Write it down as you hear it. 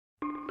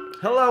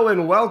Hello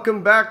and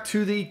welcome back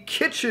to the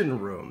kitchen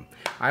room.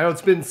 I know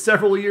it's been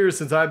several years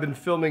since I've been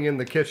filming in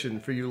the kitchen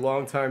for you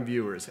longtime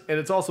viewers, and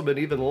it's also been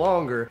even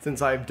longer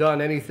since I've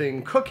done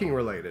anything cooking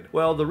related.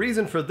 Well, the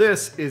reason for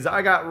this is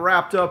I got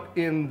wrapped up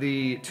in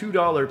the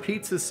 $2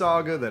 Pizza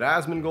Saga that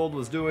Asmongold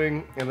was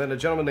doing, and then a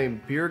gentleman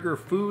named BeerGR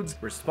Foods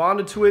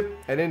responded to it,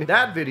 and in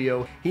that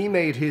video, he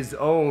made his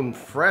own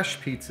fresh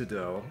pizza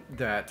dough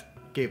that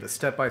gave a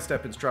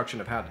step-by-step instruction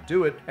of how to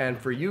do it. And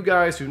for you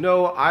guys who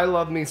know, I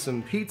love me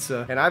some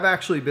pizza, and I've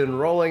actually been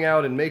rolling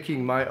out and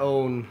making my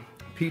own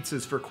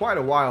pizzas for quite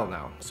a while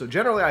now. So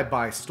generally I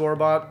buy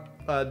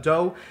store-bought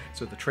dough,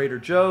 so the Trader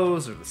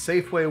Joe's or the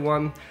Safeway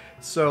one.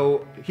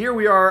 So here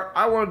we are.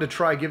 I wanted to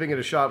try giving it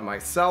a shot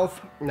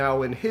myself.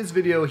 Now in his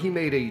video, he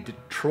made a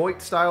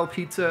Detroit style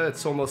pizza.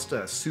 It's almost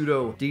a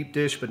pseudo deep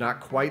dish, but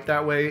not quite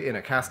that way, in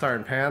a cast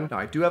iron pan. Now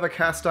I do have a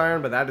cast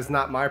iron, but that is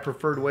not my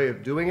preferred way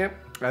of doing it.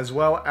 As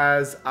well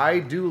as I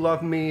do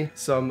love me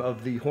some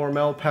of the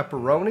Hormel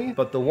pepperoni,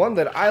 but the one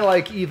that I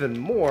like even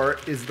more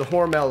is the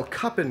Hormel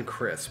Cup and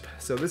Crisp.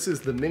 So this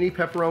is the mini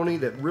pepperoni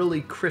that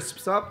really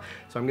crisps up.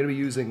 So I'm gonna be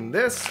using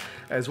this,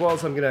 as well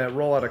as I'm gonna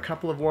roll out a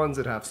couple of ones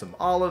that have some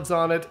olives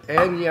on it.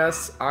 And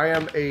yes, I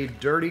am a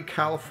dirty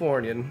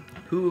Californian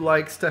who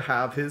likes to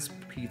have his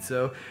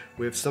pizza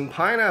with some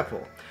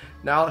pineapple.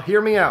 Now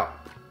hear me out.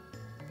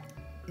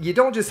 You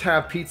don't just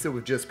have pizza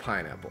with just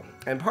pineapple.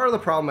 And part of the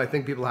problem I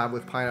think people have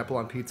with pineapple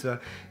on pizza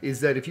is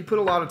that if you put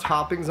a lot of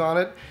toppings on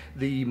it,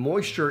 the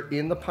moisture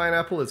in the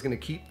pineapple is going to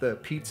keep the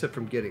pizza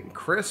from getting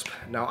crisp.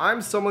 Now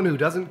I'm someone who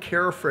doesn't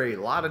care for a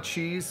lot of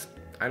cheese.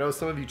 I know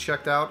some of you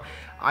checked out.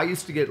 I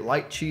used to get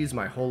light cheese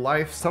my whole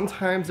life.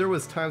 Sometimes there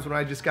was times when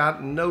I just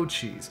got no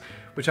cheese,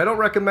 which I don't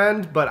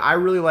recommend, but I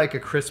really like a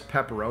crisp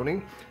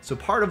pepperoni. So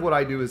part of what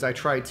I do is I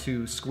try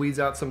to squeeze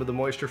out some of the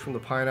moisture from the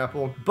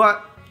pineapple,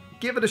 but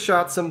give it a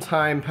shot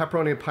sometime.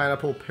 Pepperoni and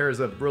pineapple pairs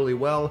up really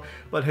well.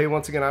 But hey,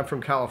 once again, I'm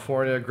from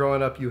California.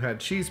 Growing up, you had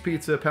cheese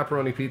pizza,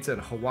 pepperoni pizza,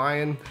 and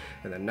Hawaiian.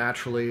 And then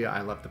naturally,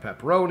 I love the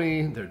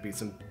pepperoni. There'd be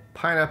some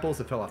pineapples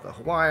that fell off the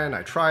Hawaiian.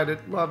 I tried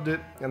it, loved it,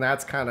 and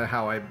that's kind of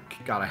how I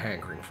got a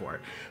hankering for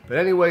it. But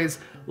anyways,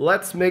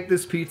 let's make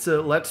this pizza,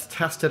 let's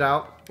test it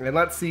out, and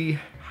let's see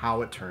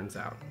how it turns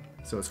out.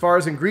 So as far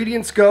as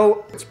ingredients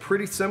go, it's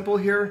pretty simple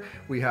here.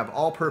 We have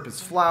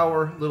all-purpose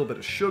flour, a little bit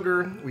of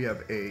sugar, we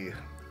have a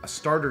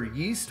starter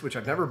yeast, which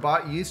I've never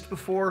bought yeast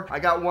before. I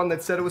got one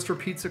that said it was for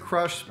pizza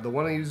crush. The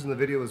one I used in the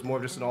video is more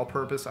just an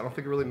all-purpose. I don't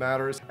think it really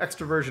matters.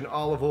 Extra virgin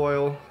olive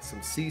oil,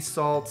 some sea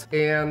salt,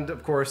 and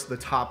of course the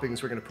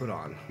toppings we're gonna put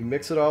on. You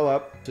mix it all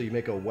up, so you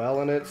make a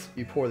well in it.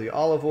 You pour the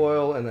olive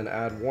oil and then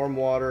add warm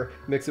water,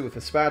 mix it with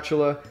a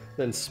spatula,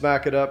 then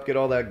smack it up, get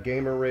all that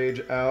gamer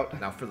rage out.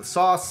 Now for the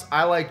sauce,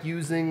 I like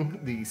using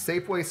the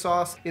Safeway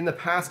sauce. In the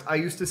past, I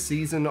used to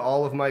season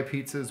all of my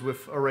pizzas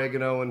with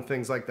oregano and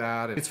things like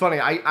that. And it's funny,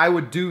 I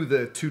would do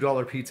the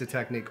 $2 pizza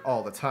technique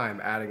all the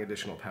time, adding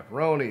additional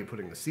pepperoni,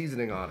 putting the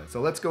seasoning on it.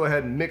 So let's go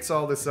ahead and mix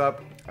all this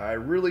up. I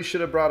really should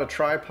have brought a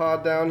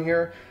tripod down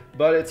here,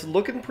 but it's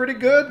looking pretty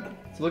good.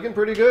 It's looking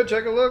pretty good,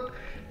 check a look.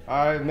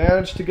 I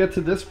managed to get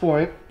to this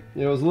point.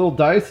 You know, it was a little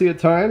dicey at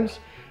times.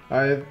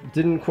 I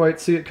didn't quite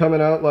see it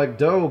coming out like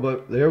dough,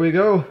 but there we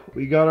go.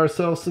 We got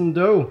ourselves some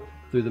dough.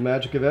 Through the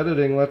magic of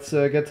editing, let's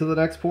get to the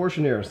next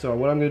portion here. So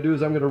what I'm gonna do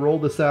is I'm gonna roll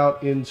this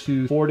out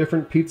into 4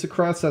 different pizza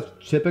crusts. That's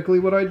typically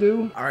what I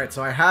do. All right,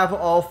 so I have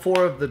all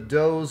 4 of the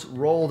doughs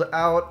rolled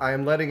out. I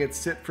am letting it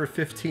sit for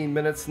 15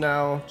 minutes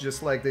now,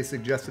 just like they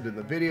suggested in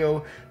the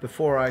video,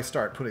 before I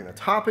start putting the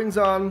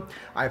toppings on.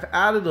 I've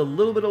added a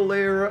little bit of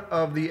layer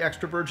of the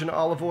extra virgin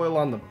olive oil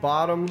on the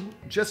bottom,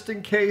 just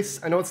in case.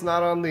 I know it's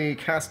not on the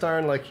cast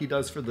iron like he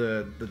does for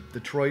the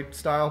Detroit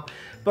style,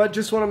 but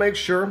just wanna make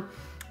sure.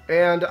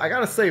 And I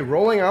gotta say,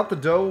 rolling out the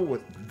dough was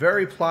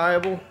very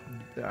pliable.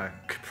 I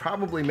could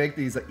probably make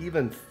these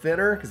even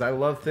thinner because I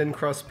love thin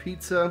crust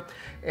pizza,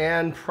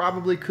 and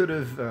probably could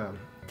have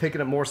taken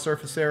up more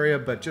surface area,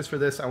 but just for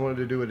this, I wanted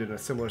to do it in a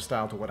similar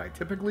style to what I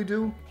typically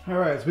do. All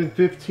right, it's been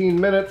 15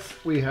 minutes.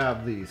 We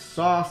have the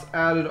sauce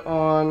added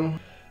on.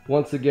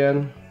 Once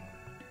again,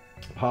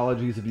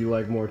 apologies if you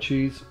like more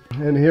cheese.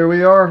 And here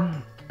we are.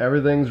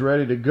 Everything's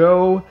ready to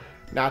go.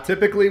 Now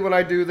typically when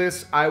I do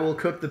this, I will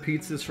cook the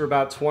pizzas for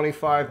about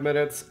 25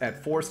 minutes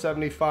at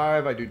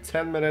 475. I do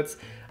 10 minutes.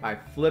 I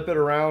flip it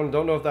around.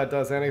 Don't know if that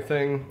does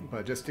anything,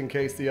 but just in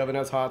case the oven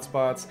has hot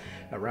spots,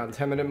 around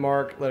 10-minute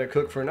mark, let it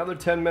cook for another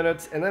 10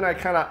 minutes, and then I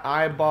kind of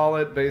eyeball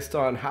it based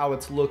on how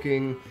it's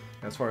looking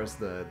as far as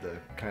the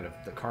kind of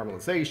the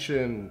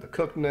caramelization, the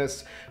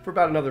cookedness, for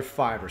about another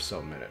 5 or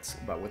so minutes.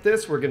 But with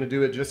this, we're gonna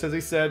do it just as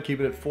he said, keep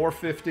it at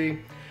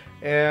 450,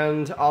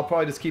 and I'll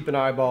probably just keep an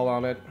eyeball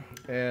on it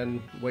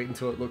and wait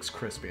until it looks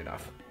crispy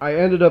enough. I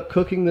ended up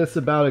cooking this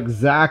about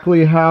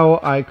exactly how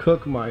I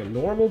cook my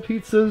normal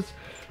pizzas,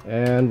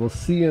 and we'll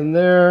see in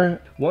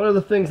there. One of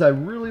the things I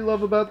really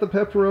love about the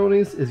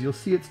pepperonis is you'll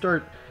see it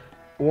start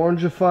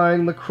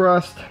orangifying the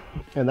crust,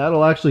 and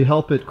that'll actually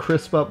help it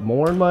crisp up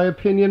more in my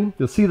opinion.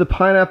 You'll see the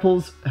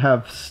pineapples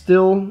have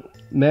still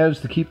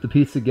managed to keep the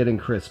pizza getting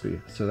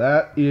crispy. So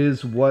that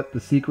is what the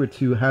secret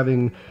to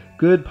having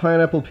good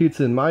pineapple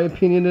pizza in my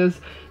opinion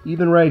is,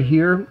 even right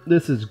here,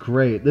 this is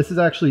great. This is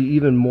actually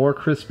even more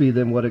crispy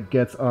than what it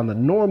gets on the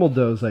normal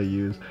doughs I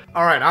use.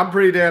 All right, I'm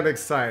pretty damn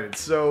excited.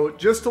 So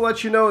just to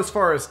let you know, as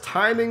far as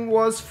timing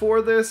was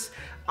for this,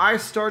 I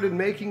started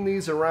making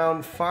these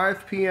around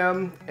 5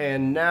 p.m.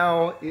 and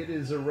now it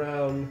is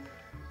around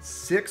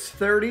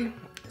 6:30.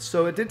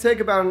 So it did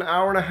take about an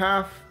hour and a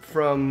half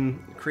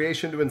from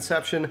creation to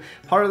inception.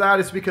 Part of that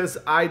is because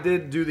I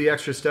did do the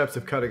extra steps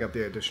of cutting up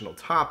the additional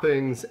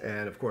toppings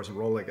and of course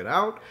rolling it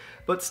out,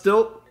 but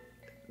still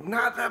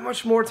not that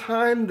much more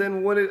time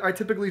than what I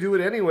typically do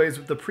it anyways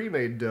with the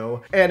pre-made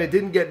dough. And it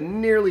didn't get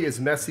nearly as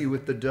messy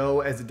with the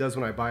dough as it does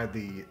when I buy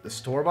the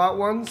store-bought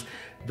ones.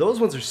 Those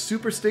ones are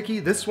super sticky.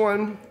 This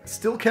one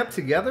still kept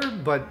together,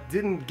 but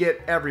didn't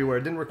get everywhere.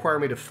 It didn't require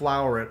me to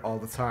flour it all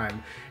the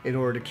time in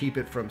order to keep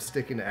it from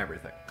sticking to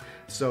everything.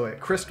 So it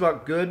crisped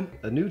up good.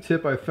 A new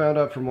tip I found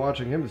out from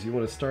watching him is you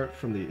want to start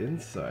from the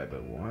inside,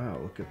 but wow,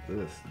 look at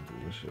this,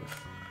 delicious.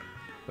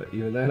 But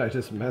even then, I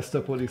just messed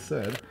up what he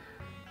said.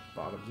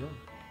 Bottoms up.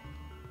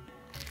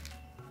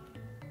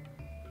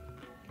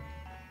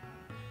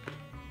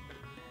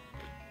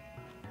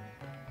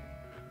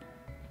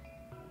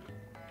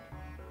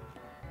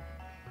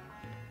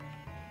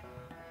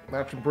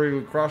 That's a pretty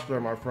good crust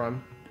there, my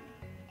friend.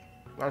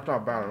 That's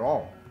not bad at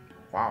all.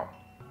 Wow.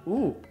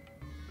 Ooh.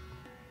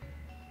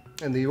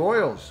 And the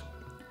oils,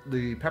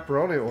 the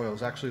pepperoni oil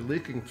is actually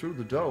leaking through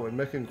the dough and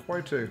making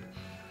quite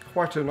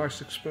a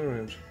nice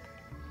experience.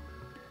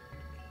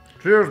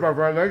 Cheers, my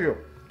friend, thank you.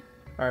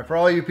 All right, for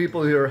all you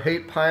people who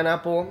hate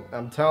pineapple,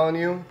 I'm telling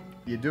you,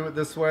 you do it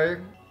this way,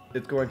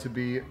 it's going to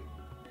be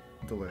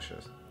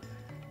delicious.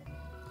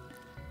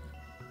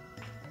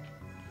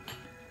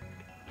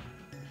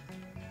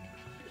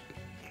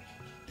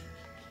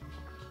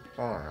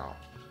 Oh yeah,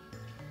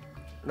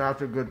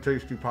 that's a good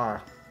tasty pie.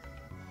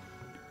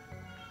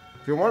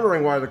 If you're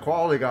wondering why the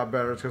quality got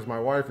better, it's because my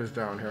wife is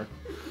down here.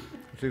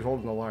 She's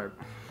holding the light.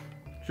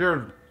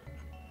 Cheers.